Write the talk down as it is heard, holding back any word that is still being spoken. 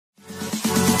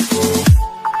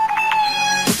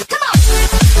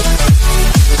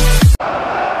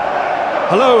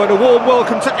Hello and a warm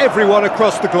welcome to everyone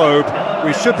across the globe.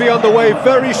 We should be on the way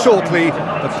very shortly.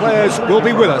 The players will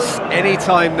be with us any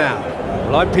time now.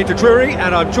 Well, I'm Peter Drury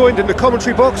and I'm joined in the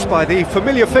commentary box by the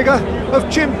familiar figure of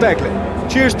Jim Begley.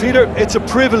 Cheers, Peter. It's a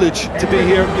privilege to be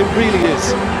here. It really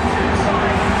is.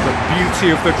 The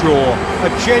beauty of the draw.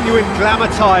 A genuine glamour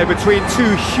tie between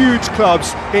two huge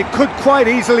clubs. It could quite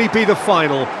easily be the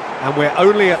final, and we're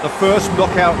only at the first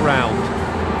knockout round.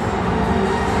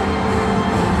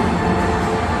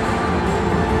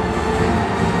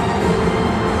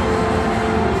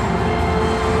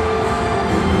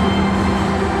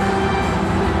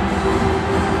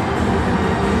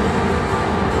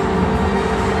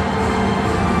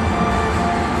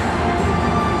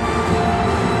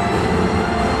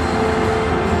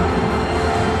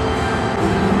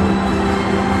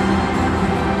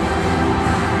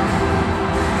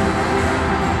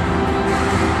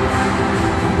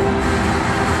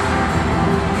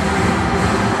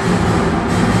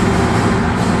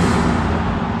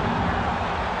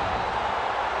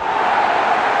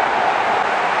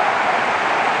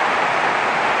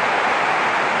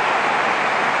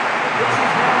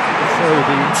 So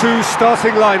the two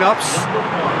starting lineups.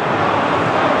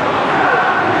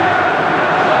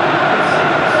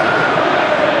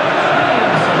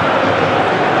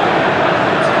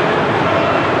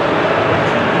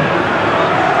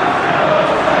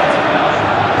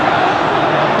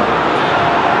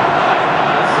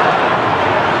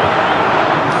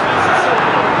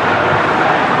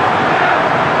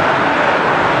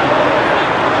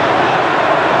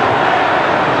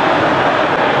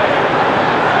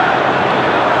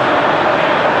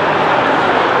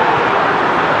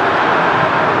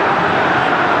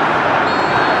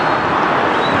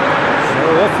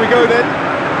 We go then.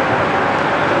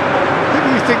 Who do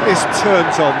you think this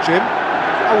turns on, Jim?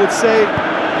 I would say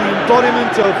the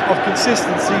embodiment of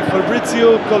consistency,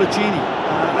 Fabrizio Colaccini,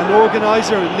 an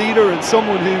organiser and leader and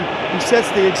someone who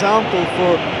sets the example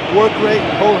for work rate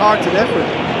and wholehearted effort,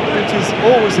 which is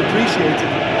always appreciated,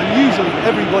 and usually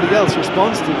everybody else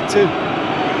responds to it too.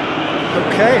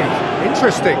 Okay,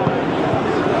 interesting.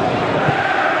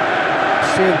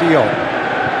 Dion.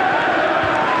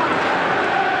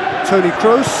 Toni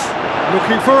Kroos,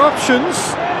 looking for options.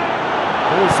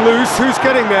 Ball's loose, who's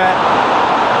getting there?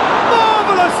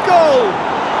 Marvellous goal!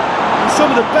 And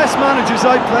some of the best managers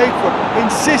I played for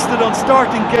insisted on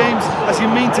starting games as you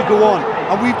mean to go on.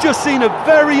 And we've just seen a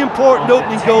very important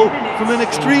opening goal from an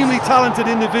extremely talented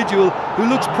individual who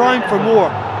looks primed for more.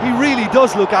 He really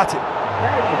does look at it.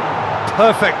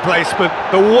 Perfect placement,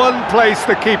 the one place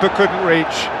the keeper couldn't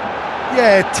reach.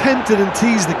 Yeah, it tempted and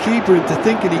teased the keeper into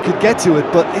thinking he could get to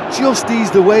it, but it just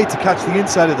eased away to catch the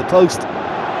inside of the post.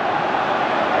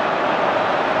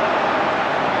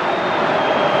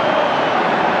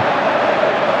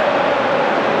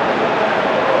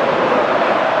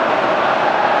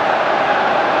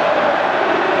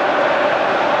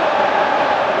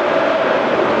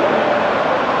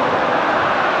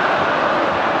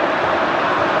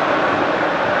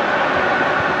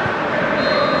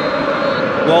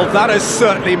 Well, that has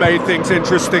certainly made things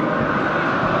interesting.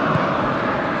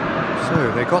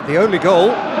 So, they got the only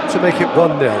goal to make it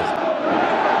 1-0.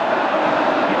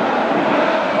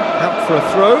 Out for a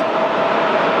throw.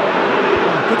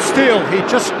 Oh, good steal, he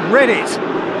just read it.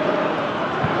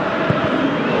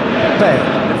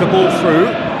 Bale with the ball through.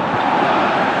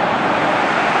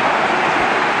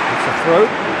 It's a throw.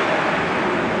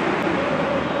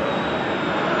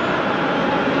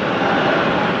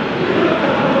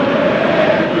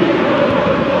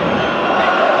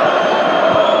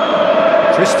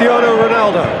 Cristiano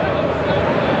Ronaldo.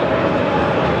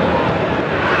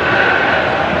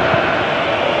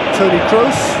 Toni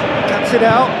Kroos taps it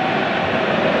out,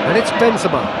 and it's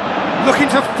Benzema looking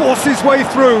to force his way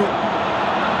through.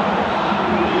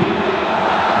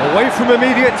 Away from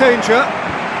immediate danger.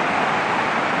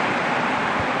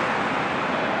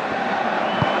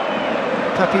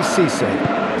 Papi Cisse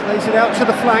plays it out to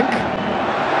the flank.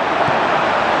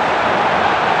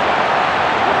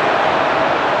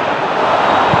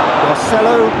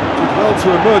 Marcelo did well to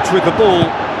emerge with the ball.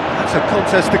 That's a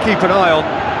contest to keep an eye on.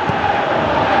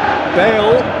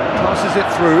 Bale passes it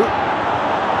through.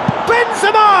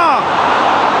 Benzema!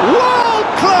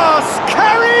 World-class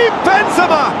Karim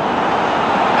Benzema!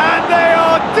 And they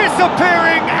are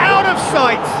disappearing out of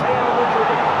sight.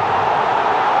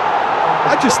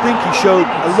 I just think he showed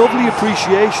a lovely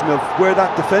appreciation of where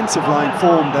that defensive line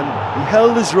formed, and he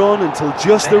held his run until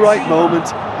just the right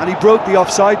moment, and he broke the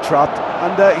offside trap,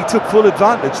 and he took full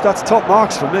advantage. That's top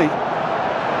marks for me.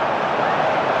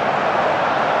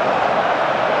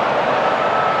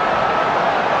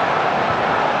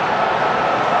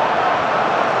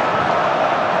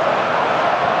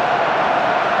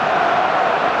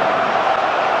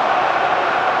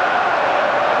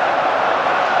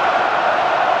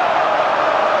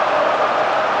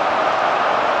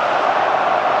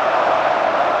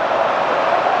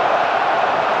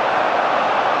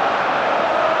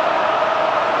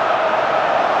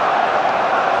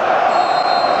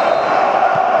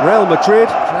 Real Madrid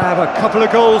have a couple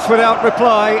of goals without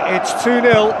reply. It's 2-0.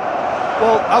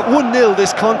 Well, at 1-0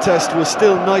 this contest was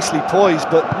still nicely poised,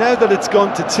 but now that it's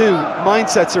gone to 2,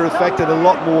 mindsets are affected a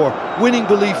lot more. Winning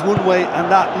belief one way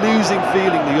and that losing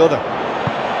feeling the other.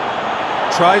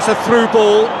 Tries a through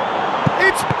ball.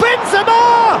 It's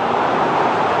Benzema!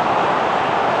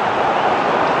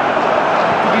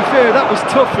 To be fair, that was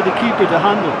tough for the keeper to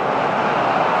handle.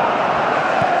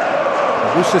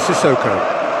 Musa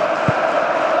Sissoko.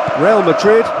 Real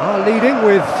Madrid are leading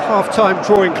with half-time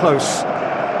drawing close.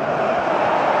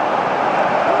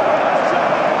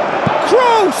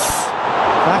 Gross!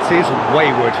 That is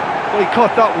wayward. Well, he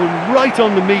caught that one right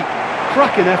on the meat.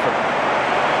 Cracking effort.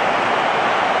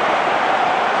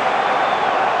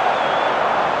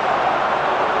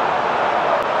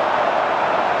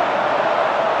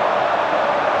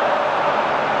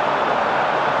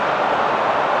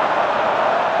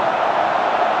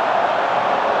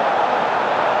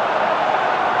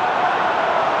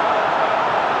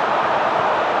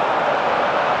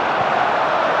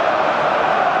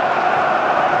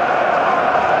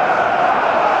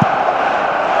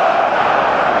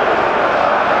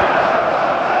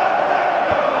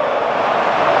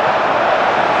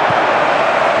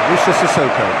 Musa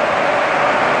Sissoko.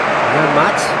 And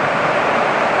Matt.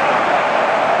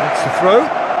 That's the throw.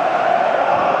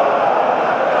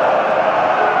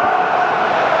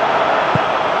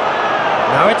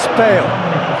 Now it's Bale.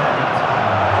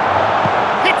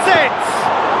 Hits it!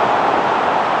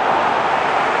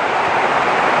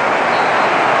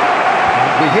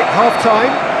 We hit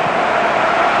half-time.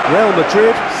 Real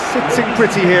Madrid sitting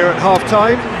pretty here at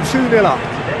half-time. 2-0 up.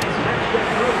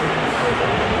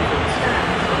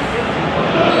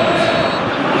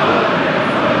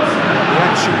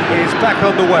 Is back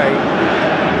on the way.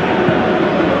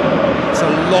 It's a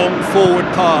long forward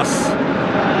pass.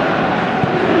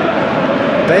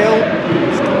 Bale,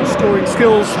 scoring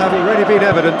skills have already been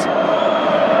evident.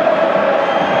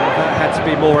 That had to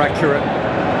be more accurate.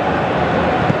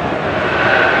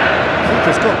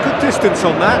 Keeper's got good distance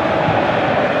on that.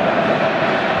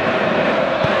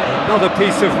 Another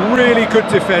piece of really good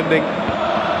defending.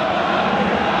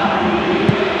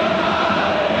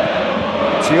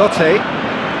 Tiote.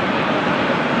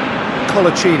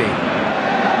 Colaccini.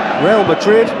 Real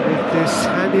Madrid, with this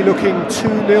handy-looking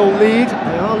 2-0 lead,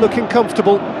 they are looking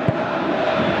comfortable.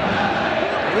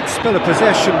 Good spell of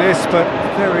possession this, but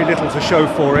very little to show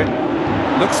for it.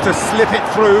 Looks to slip it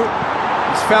through.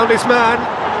 He's found his man.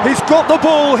 He's got the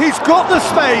ball. He's got the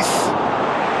space.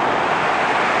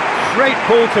 Great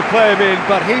ball to play him in,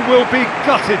 but he will be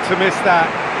gutted to miss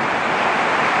that.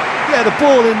 Yeah, the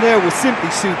ball in there was simply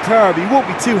superb. He won't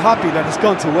be too happy that it's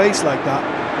gone to waste like that.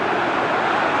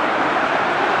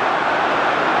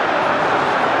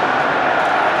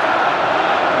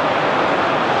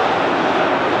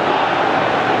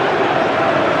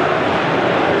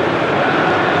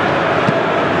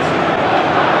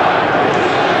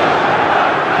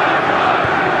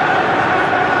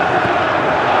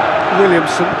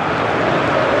 Williamson,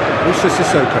 Musa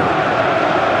Sissoko,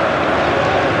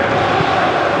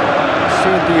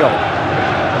 Dion,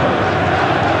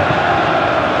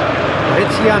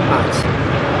 it's Janmaat.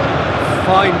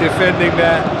 Fine defending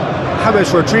there.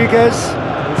 James Rodriguez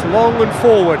was long and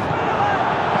forward.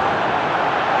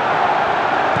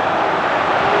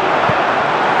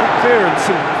 Good clearance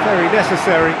and very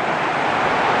necessary.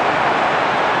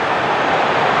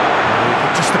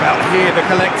 Just about hear the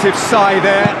collective sigh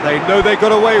there. They know they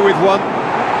got away with one.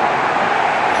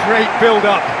 Great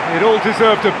build-up. It all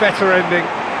deserved a better ending.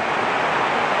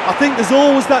 I think there's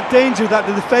always that danger that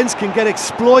the defence can get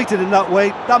exploited in that way.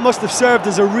 That must have served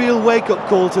as a real wake-up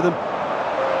call to them.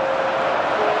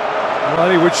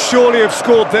 Well, he would surely have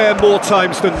scored there more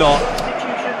times than not.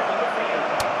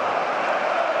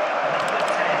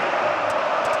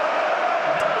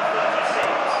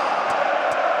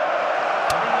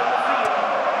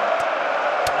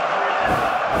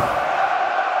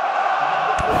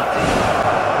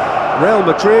 Real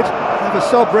Madrid have a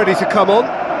sub ready to come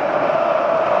on.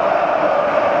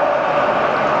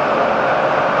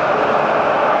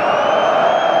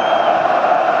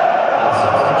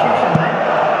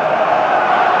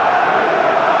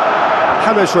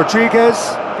 James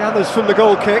Rodriguez gathers from the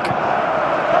goal kick.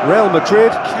 Real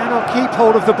Madrid cannot keep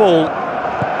hold of the ball.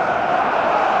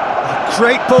 A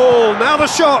great ball, now the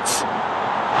shots. They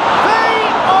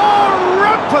are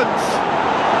rampant.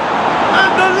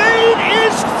 And the lead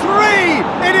is 3.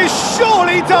 It is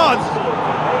surely done.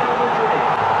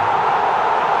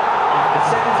 After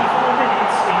 74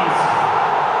 minutes is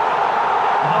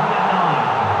number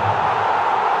 9,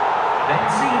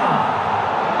 Benzema.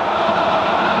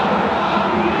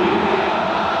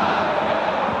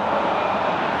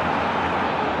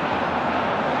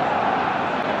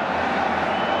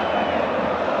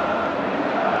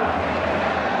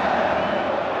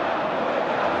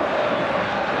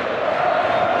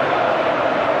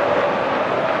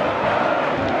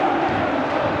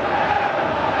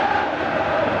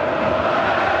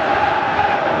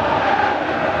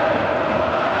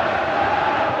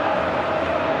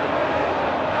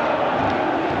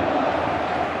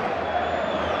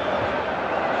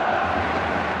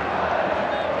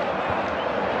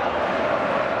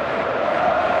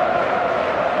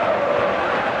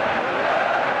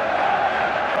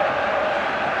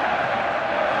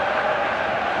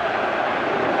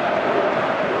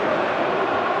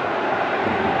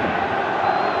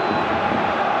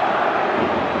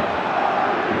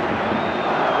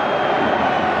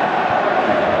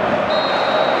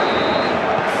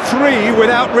 3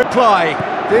 without reply.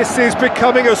 This is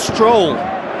becoming a stroll.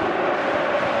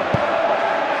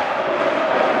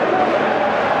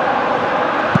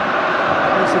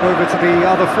 Pass it over to the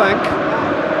other flank.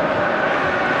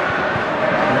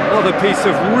 Another piece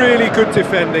of really good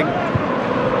defending.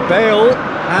 Bale,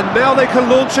 and now they can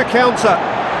launch a counter.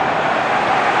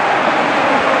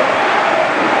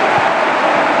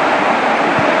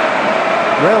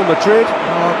 Real Madrid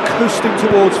are coasting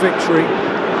towards victory.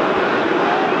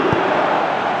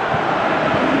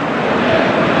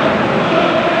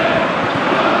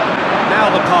 Now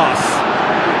the pass.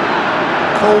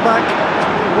 Callback,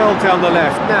 well down the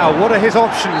left. Now, what are his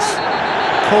options?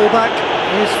 Callback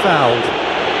is fouled.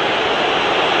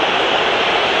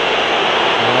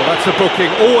 Oh, that's a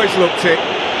booking, always looked it.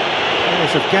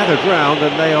 Players have gathered round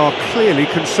and they are clearly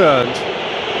concerned.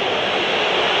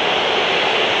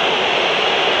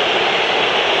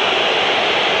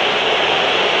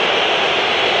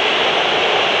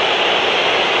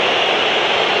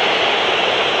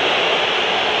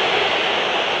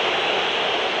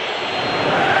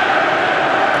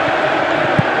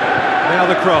 Now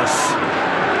the cross.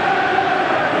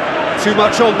 Too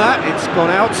much on that, it's gone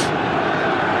out.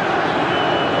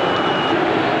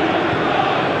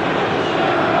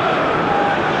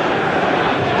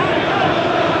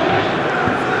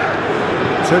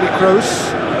 Toni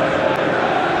Kroos.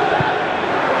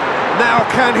 Now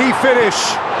can he finish?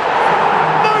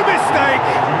 No mistake!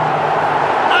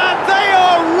 And they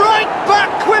are right back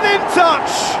within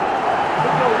touch!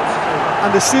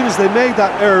 And as soon as they made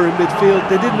that error in midfield,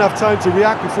 they didn't have time to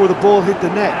react before the ball hit the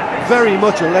net. Very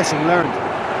much a lesson learned.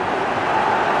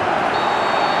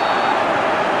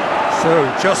 So,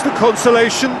 just a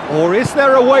consolation, or is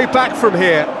there a way back from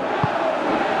here?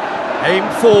 Aim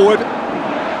forward,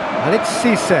 and it's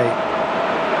Cisse.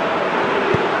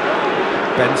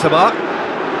 Benzema.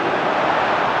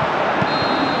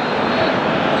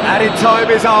 Added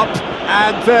time is up,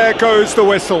 and there goes the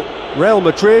whistle. Real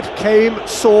Madrid came,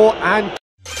 saw and